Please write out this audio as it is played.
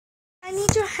I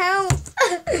need your help.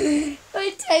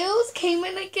 My tails came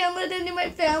and I can't let any of my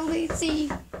family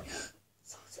see.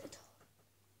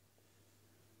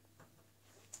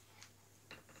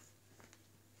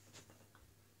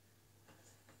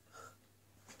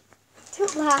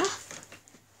 Don't laugh.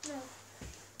 No.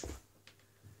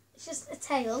 It's just a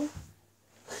tail.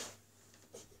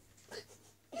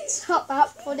 It's not that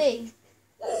funny.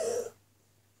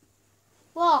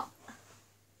 What?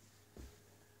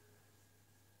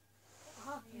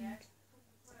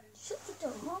 Shut the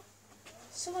door.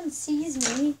 Someone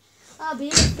sees me. I'll be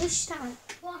in a fish tank.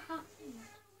 What happened?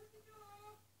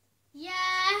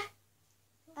 Yeah.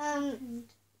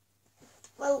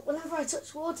 Well, whenever I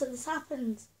touch water, this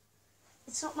happens.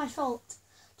 It's not my fault.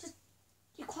 Just,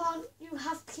 you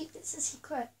have to keep this a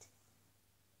secret.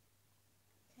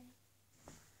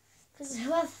 Because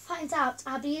whoever finds out,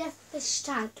 I'll be in a fish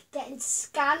tank getting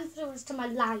scanned for the rest of my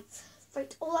life.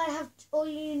 Right, all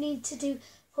you need to do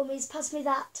for me is pass me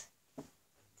that.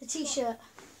 The t-shirt.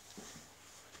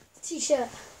 The t-shirt.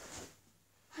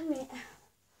 I mean,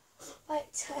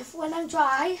 right, when I'm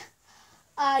dry,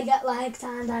 I get legs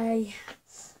and I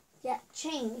get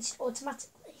changed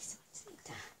automatically. So I just need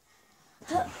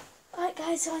to... Right,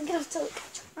 guys, so I'm going to have to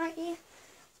catch up right here.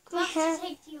 You have to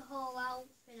take your whole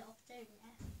outfit off, don't you?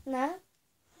 No.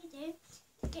 You do. You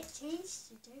get changed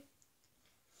to do.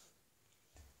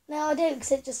 No, I do,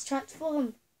 because it just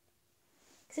transforms.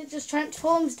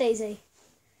 Daisy.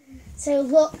 So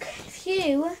look, if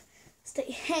you stay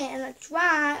here and I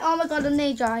dry... Oh my god, I'm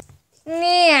knee dry.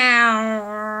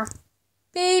 Meow.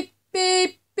 Beep,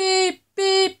 beep, beep,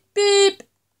 beep, beep.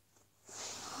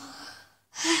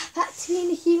 Back to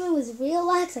being a human with real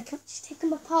legs. I can't just take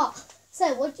them apart.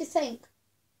 So, what do you think?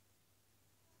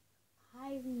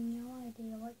 I have no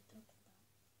idea what you're talking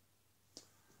about.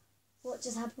 What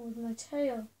just happened with my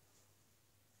tail?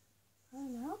 I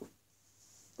don't know.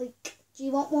 Like, do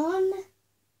you want one?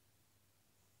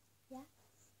 Yeah.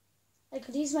 I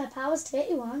could use my powers to get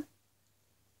you one.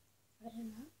 I don't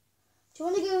know. Do you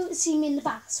want to go see me in the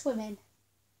bath swimming?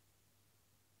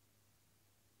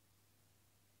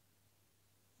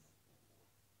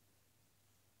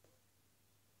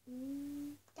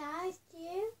 Guys, do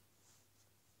you?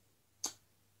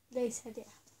 They said yeah.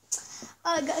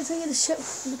 Alright guys, I'm going to show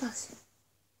in the bathroom.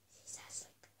 She says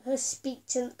like, her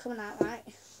speech isn't coming out right.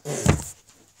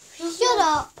 Shut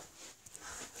up!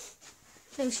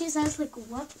 No, she says like,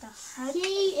 what the heck? She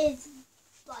is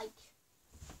like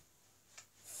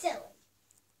silly.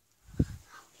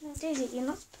 No, Daisy, you're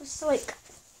not supposed to like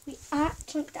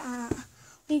react like that.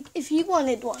 Like, if you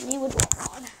wanted one, you would want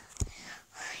one.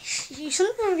 You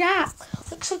shouldn't react.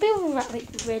 Like some people react like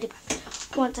really bad.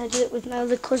 Once I did it with my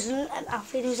other cousin and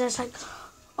Alfie, was just like,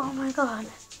 oh my god,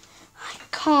 I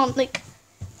can't, like,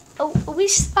 are we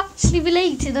actually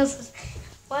related? I was like,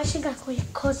 why should I call your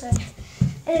cousin?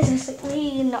 It's just like,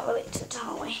 we're not related,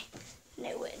 are we?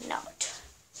 No, we're not.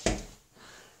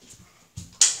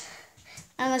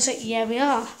 And I was like, yeah, we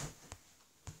are.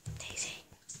 Daisy.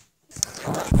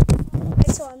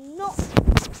 Okay, so I'm not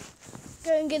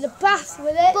going in the bath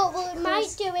with it. But we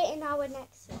might do it in our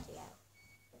next video.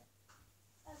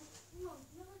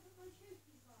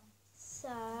 So,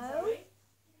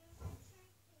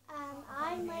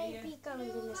 I might be going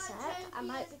in a sec. I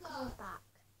might be coming back.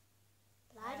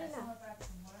 But I don't know.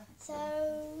 So,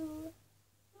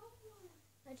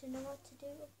 I don't know what to do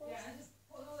with this. Yeah, I just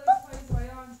put all those clothes away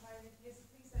on time in case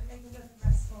please don't make a little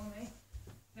mess for me.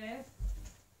 Viv,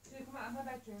 can you come out of my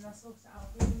bedroom and I'll sort it out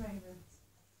in a moment.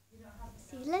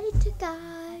 See you later,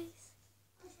 guys.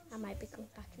 I might be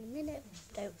coming back in a minute.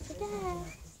 Don't forget.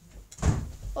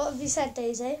 What have you said,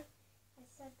 Daisy? I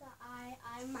said that I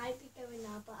might be going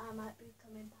now, but I might be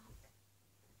coming back.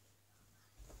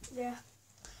 Yeah.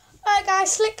 Alright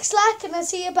guys, slick slack and I'll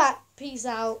see you back. Peace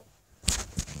out.